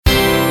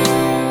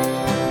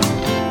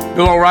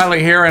Bill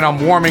O'Reilly here, and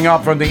I'm warming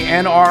up from the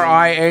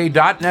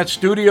NRIA.net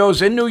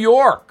studios in New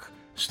York.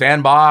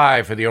 Stand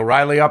by for the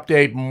O'Reilly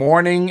Update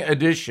Morning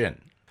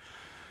Edition.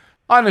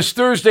 On this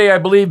Thursday, I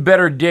believe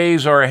better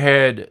days are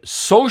ahead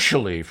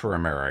socially for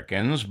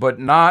Americans, but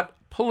not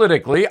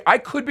politically. I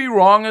could be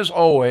wrong as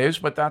always,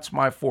 but that's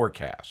my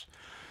forecast.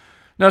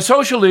 Now,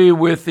 socially,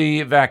 with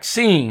the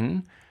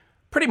vaccine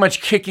pretty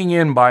much kicking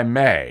in by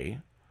May,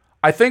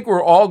 I think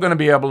we're all going to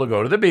be able to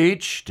go to the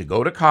beach, to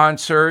go to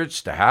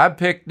concerts, to have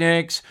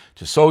picnics,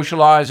 to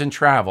socialize and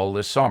travel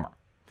this summer.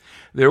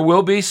 There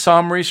will be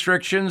some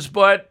restrictions,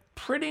 but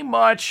pretty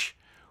much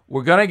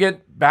we're going to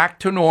get back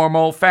to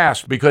normal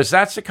fast because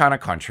that's the kind of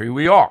country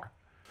we are.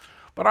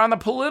 But on the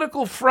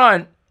political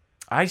front,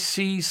 I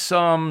see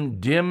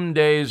some dim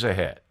days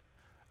ahead.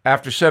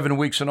 After 7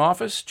 weeks in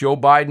office, Joe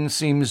Biden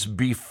seems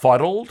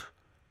befuddled,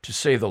 to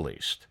say the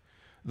least.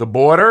 The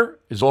border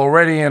is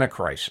already in a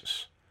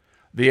crisis.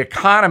 The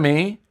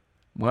economy,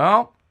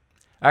 well,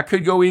 that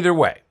could go either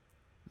way.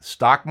 The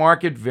stock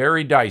market,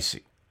 very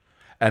dicey.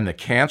 And the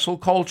cancel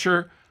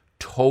culture,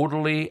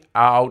 totally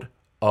out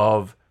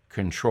of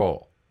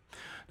control.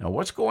 Now,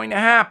 what's going to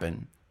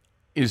happen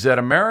is that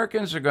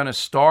Americans are going to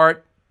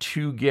start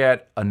to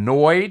get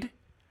annoyed,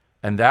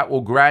 and that will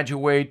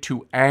graduate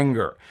to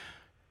anger,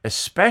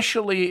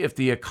 especially if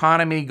the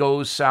economy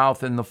goes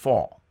south in the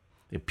fall.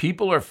 If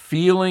people are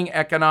feeling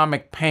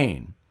economic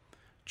pain,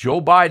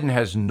 Joe Biden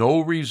has no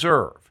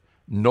reserve,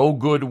 no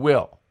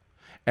goodwill.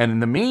 And in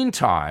the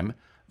meantime,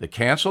 the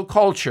cancel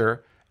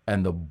culture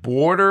and the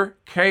border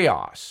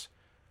chaos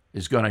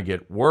is going to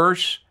get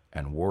worse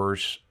and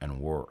worse and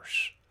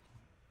worse.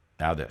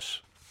 Now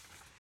this.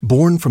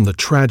 Born from the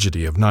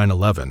tragedy of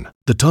 9/11,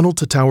 the Tunnel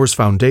to Towers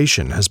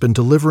Foundation has been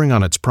delivering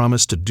on its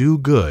promise to do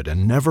good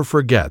and never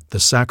forget the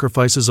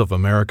sacrifices of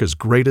America's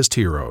greatest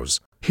heroes.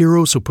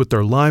 Heroes who put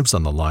their lives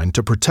on the line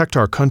to protect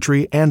our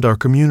country and our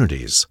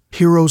communities.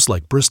 Heroes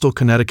like Bristol,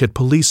 Connecticut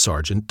Police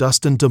Sergeant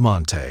Dustin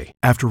DeMonte.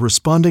 After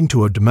responding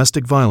to a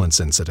domestic violence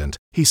incident,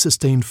 he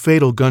sustained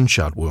fatal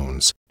gunshot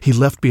wounds. He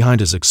left behind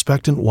his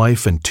expectant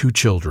wife and 2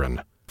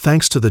 children.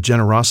 Thanks to the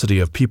generosity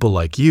of people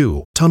like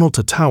you, Tunnel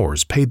to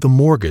Towers paid the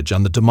mortgage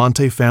on the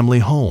DeMonte family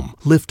home,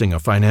 lifting a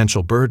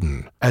financial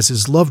burden. As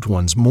his loved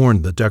ones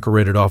mourned the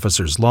decorated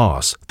officer's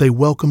loss, they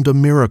welcomed a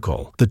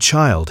miracle, the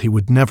child he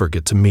would never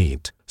get to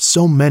meet.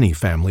 So many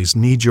families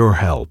need your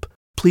help.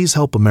 Please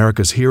help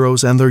America's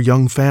heroes and their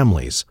young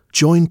families.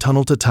 Join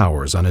Tunnel to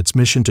Towers on its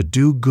mission to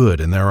do good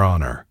in their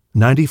honor.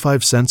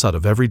 95 cents out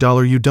of every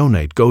dollar you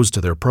donate goes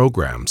to their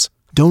programs.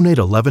 Donate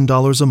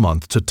 $11 a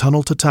month to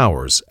Tunnel to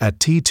Towers at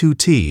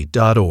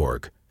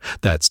T2T.org.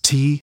 That's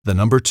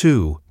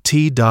T2T.org.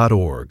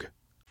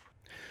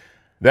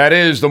 That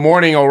is the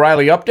Morning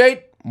O'Reilly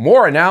Update.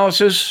 More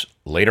analysis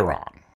later on.